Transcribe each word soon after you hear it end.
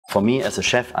For me as a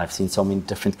chef, I've seen so many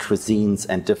different cuisines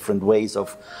and different ways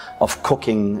of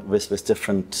cooking with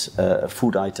different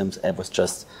food items. It was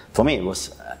just, for me, it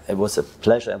was a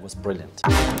pleasure. It was brilliant.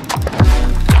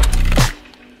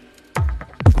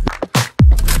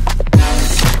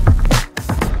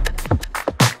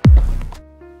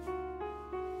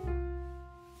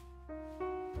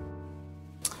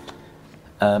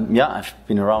 Yeah, I've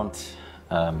been around,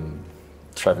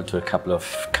 traveled to a couple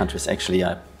of countries. Actually,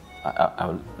 I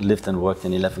lived and worked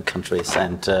in 11 countries,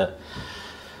 and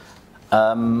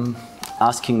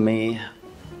asking me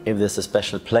if there's a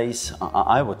special place,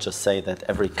 I would just say that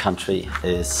every country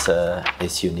is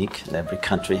unique, and every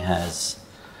country has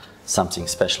something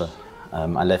special.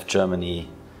 I left Germany,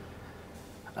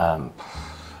 I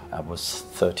was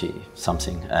 30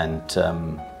 something, and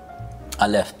I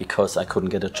left because I couldn't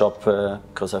get a job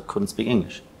because I couldn't speak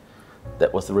English.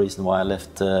 That was the reason why I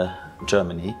left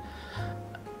Germany.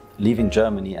 Leaving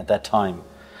Germany at that time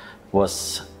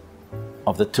was,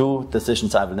 of the two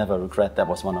decisions I will never regret, that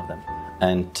was one of them.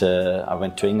 And I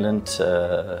went to England,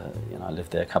 I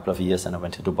lived there a couple of years, and I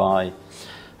went to Dubai,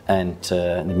 and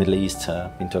in the Middle East,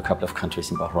 been to a couple of countries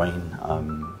in Bahrain.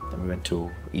 Then we went to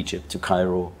Egypt, to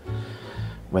Cairo,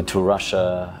 went to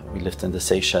Russia, we lived in the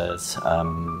Seychelles,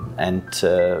 and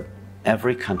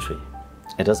every country,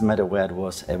 it doesn't matter where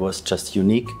it was just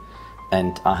unique,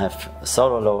 and I have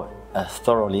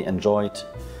thoroughly enjoyed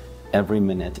every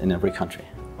minute in every country.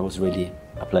 It was really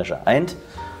a pleasure. And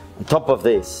on top of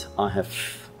this, I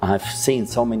have seen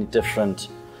so many different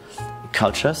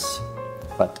cultures,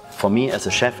 but for me as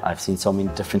a chef, I've seen so many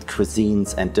different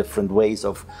cuisines and different ways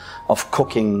of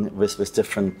cooking with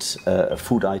different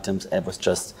food items. It was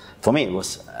just, for me, it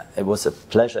was a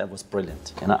pleasure. It was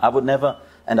brilliant. And I would never,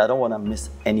 and I don't want to miss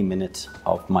any minute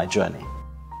of my journey.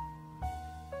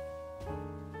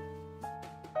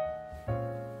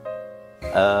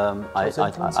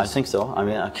 I think so. I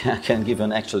mean, I can give you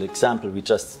an actual example. We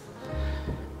just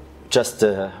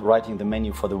writing the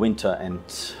menu for the winter, and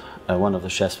one of the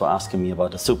chefs were asking me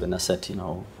about a soup, and I said,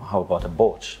 how about a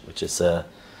borsch, which is a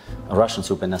Russian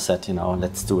soup, and I said,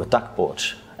 let's do a duck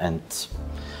borsch and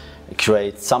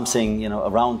create something,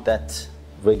 around that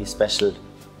really special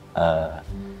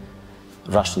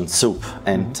Russian soup.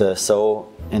 And so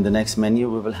in the next menu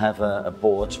we will have a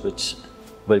borsch which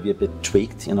will be a bit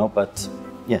tweaked, but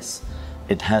yes,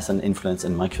 it has an influence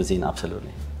in my cuisine,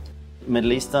 absolutely.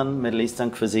 Middle Eastern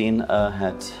cuisine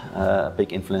had a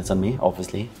big influence on me,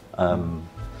 obviously.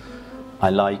 I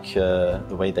like the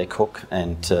way they cook,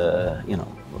 and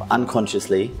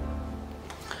unconsciously,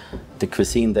 the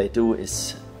cuisine they do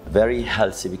is very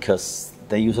healthy because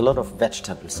they use a lot of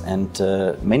vegetables, and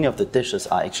many of the dishes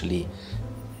are actually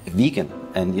vegan,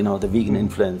 and the vegan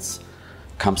influence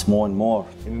comes more and more.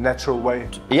 In a natural way?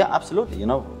 Yeah, absolutely.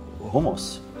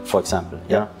 Hummus, for example.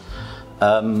 Yeah.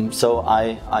 So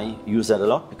I use that a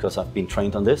lot because I've been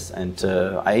trained on this, and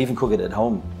I even cook it at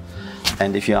home.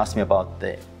 And if you ask me about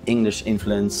the English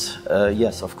influence,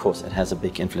 yes, of course, it has a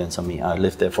big influence on me. I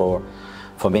lived there for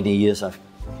many years. I've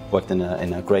worked in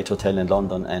a great hotel in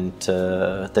London, and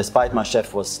despite my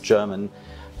chef was German,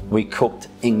 we cooked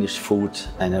English food,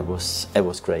 and it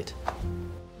was great.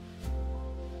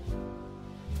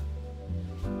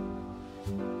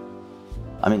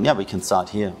 I mean, yeah, we can start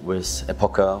here with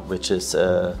Epoca, which is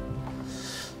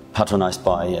patronized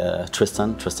by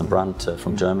Tristan Brandt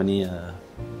from Germany, a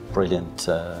brilliant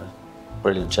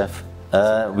chef.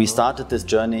 We started this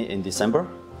journey in December,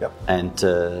 yep. And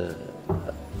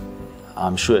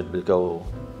I'm sure it will go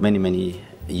many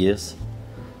years.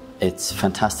 It's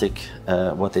fantastic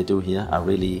what they do here. I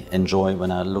really enjoy when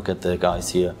I look at the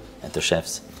guys here, at the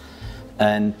chefs.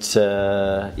 And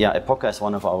yeah, Epoca is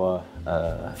one of our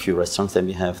few restaurants. Then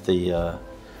we have the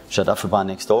Jardin bar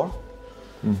next door,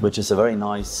 which is a very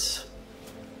nice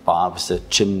bar with a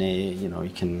chimney.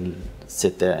 You can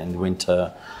sit there in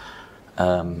winter,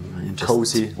 and just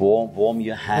cozy, warm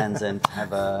your hands and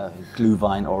have a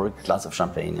Glühwein or a glass of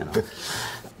champagne.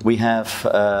 We have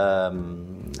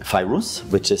Fairuz,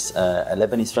 which is a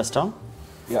Lebanese restaurant.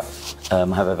 Yeah,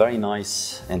 have a very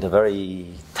nice and a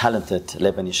very talented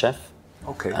Lebanese chef.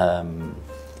 Okay.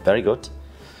 Very good.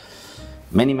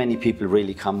 Many people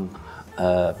really come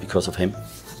because of him.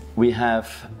 We have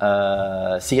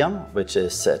Siam, which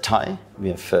is Thai. We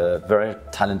have a very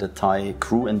talented Thai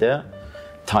crew in there.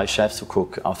 Thai chefs who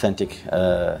cook authentic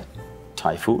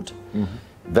Thai food.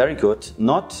 Very good.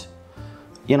 Not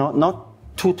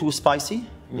too spicy.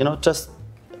 Just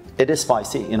it is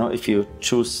spicy. If you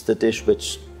choose the dish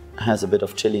which has a bit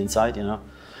of chili inside.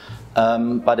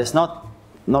 But it's not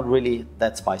not really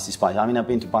that spicy. I mean, I've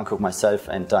been to Bangkok myself,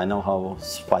 and I know how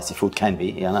spicy food can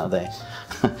be. You know,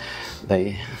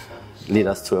 they lead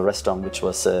us to a restaurant which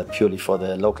was purely for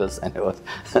the locals, and it was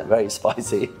very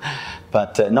spicy.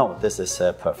 But no, this is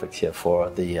perfect here for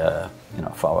the you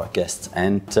know, for our guests.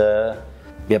 And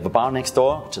we have a bar next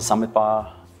door, which is Summit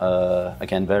Bar.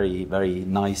 Again, very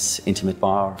nice, intimate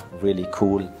bar, really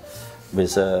cool,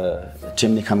 with a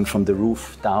chimney coming from the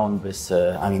roof down. With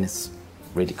I mean, it's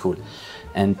really cool.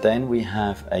 And then we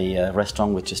have a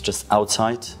restaurant which is just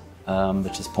outside,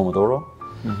 which is Pomodoro,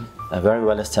 a very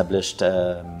well established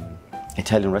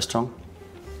Italian restaurant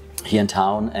here in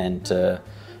town, and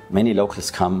many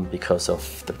locals come because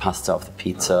of the pasta, of the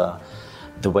pizza,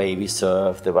 the way we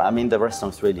serve. I mean, the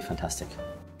restaurant is really fantastic.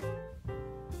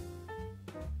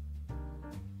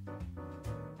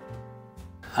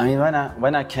 I mean,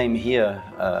 when I came here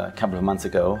a couple of months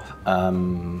ago,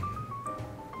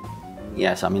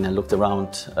 yes, I mean, I looked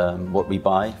around what we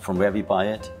buy, from where we buy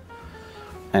it,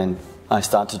 and I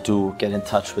started to get in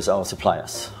touch with our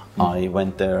suppliers. I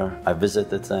went there, I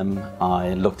visited them,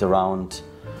 I looked around,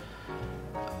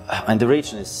 and the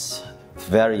region is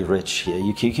very rich here.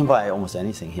 You can buy almost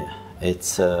anything here.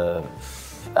 It's,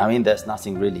 I mean, there's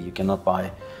nothing really you cannot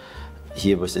buy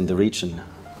here within the region.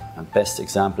 The best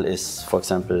example is, for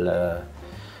example,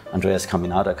 Andreas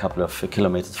Caminada, a couple of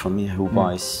kilometers from me, who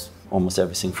buys almost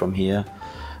everything from here.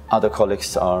 Other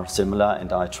colleagues are similar,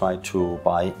 and I try to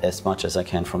buy as much as I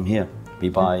can from here. We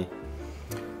buy,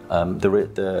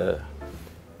 the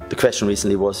question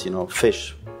recently was, you know,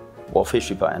 fish, what fish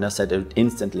we buy, and I said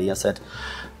instantly,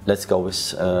 let's go with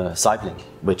Saibling,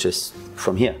 which is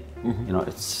from here. You know,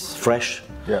 it's fresh,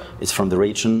 it's from the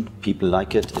region, people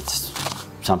like it, it's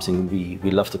something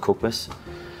we love to cook with.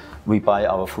 We buy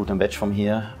our fruit and veg from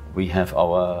here. We have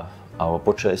our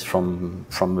butcher is from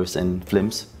within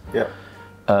Flims.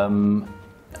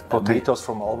 Potatoes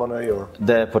from Albany, or?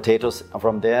 The potatoes are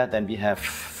from there. Then we have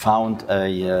found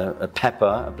a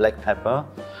pepper, a black pepper,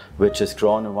 which is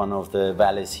grown in one of the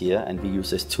valleys here, and we use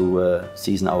this to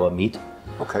season our meat.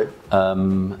 Okay.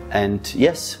 And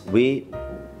yes,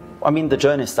 I mean, the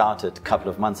journey started a couple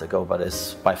of months ago, but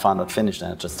it's by far not finished,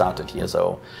 and it just started here.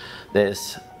 So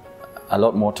there's a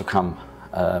lot more to come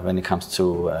when it comes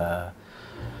to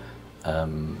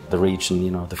the region,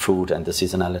 you know, the food and the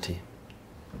seasonality.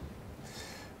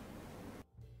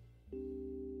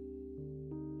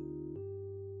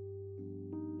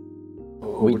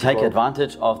 We take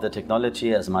advantage of the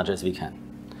technology as much as we can.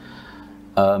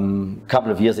 A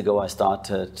couple of years ago, I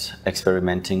started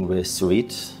experimenting with sous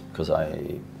vide, because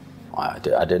I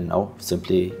didn't know,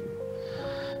 simply.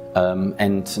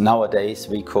 And nowadays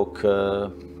we cook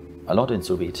a lot in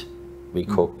sous vide. We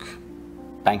cook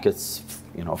banquets,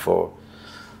 you know, for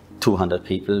 200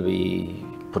 people. We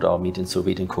put our meat in sous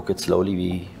vide and cook it slowly.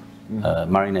 We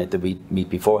marinate the meat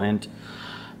beforehand,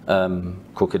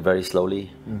 cook it very slowly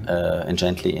and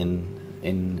gently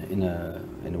in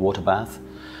a water bath,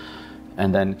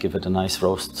 and then give it a nice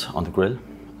roast on the grill.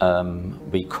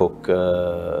 We cook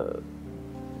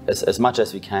as much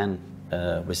as we can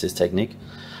with this technique.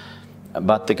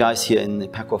 But the guys here in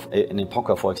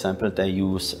Epoca, for example, they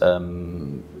use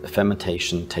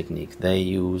fermentation technique. They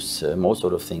use all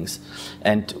sort of things.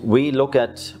 And we look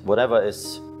at whatever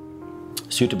is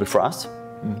suitable for us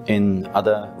in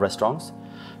other restaurants.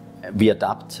 We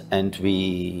adapt, and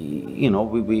we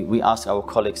ask our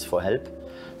colleagues for help.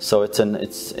 So it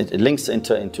links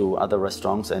into other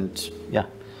restaurants, and yeah.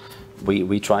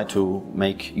 We try to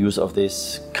make use of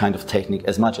this kind of technique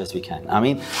as much as we can. I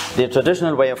mean, the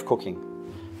traditional way of cooking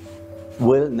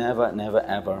will never,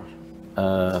 ever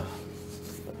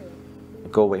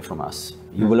go away from us.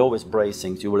 You will always braise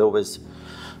things, you will always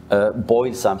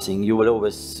boil something, you will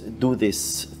always do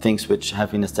these things which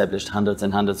have been established hundreds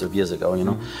and hundreds of years ago, you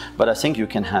know. But I think you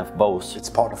can have both. It's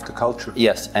part of the culture.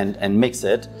 Yes, and mix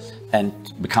it and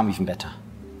become even better.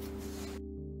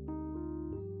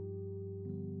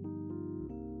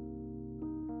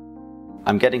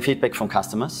 I'm getting feedback from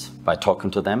customers by talking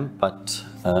to them, but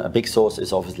a big source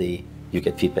is obviously you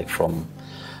get feedback from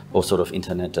all sort of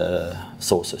internet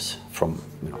sources, from,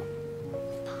 you know,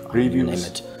 reviews, you name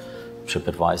it,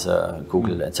 TripAdvisor,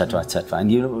 Google, etc., etc.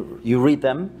 And you read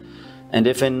them, and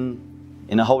if in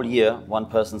a whole year one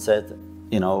person said,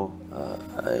 you know,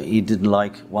 he didn't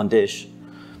like one dish,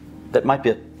 that might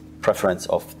be a preference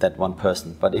of that one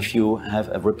person. But if you have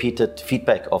a repeated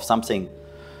feedback of something,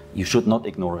 you should not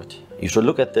ignore it. You should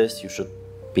look at this. You should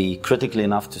be critical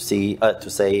enough to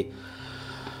say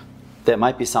there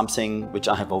might be something which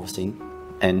I have overseen,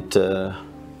 and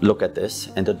look at this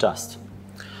and adjust.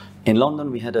 In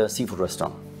London, we had a seafood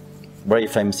restaurant, very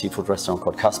famous seafood restaurant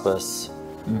called Casper's.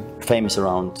 famous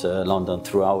around London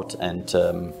throughout, and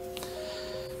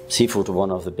seafood were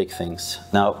one of the big things.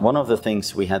 Now, one of the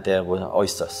things we had there were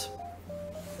oysters.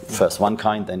 First one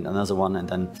kind, then another one, and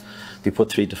then we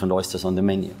put 3 different oysters on the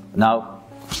menu. Now,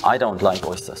 I don't like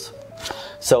oysters.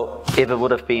 So if it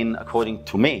would have been according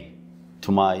to me,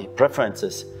 to my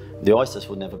preferences, the oysters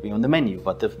would never be on the menu,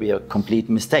 but that would be a complete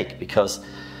mistake, because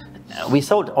we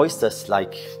sold oysters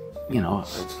like, you know,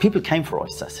 people came for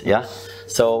oysters, yeah?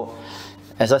 So,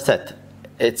 as I said,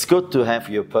 it's good to have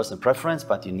your personal preference,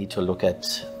 but you need to look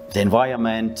at the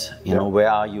environment, you know, where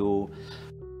are you?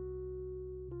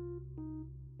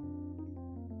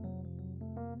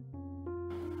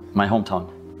 My hometown,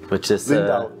 which is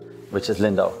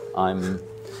Lindau. I'm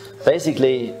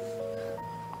basically,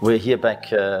 we're here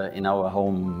back in our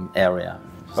home area.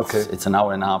 Okay. It's an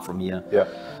hour and a half from here. Yeah.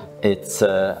 It's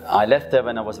I left there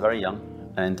when I was very young,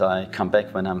 and I come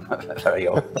back when I'm very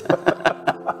old.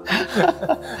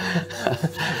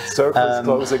 Circle's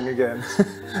closing again.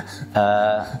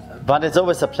 But it's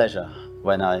always a pleasure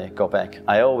when I go back.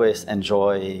 I always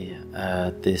enjoy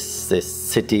this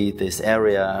city, this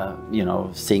area. You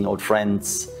know, seeing old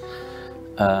friends.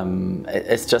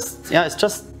 It's just, yeah, it's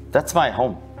just, that's my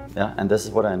home. Yeah, and this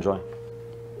is what I enjoy.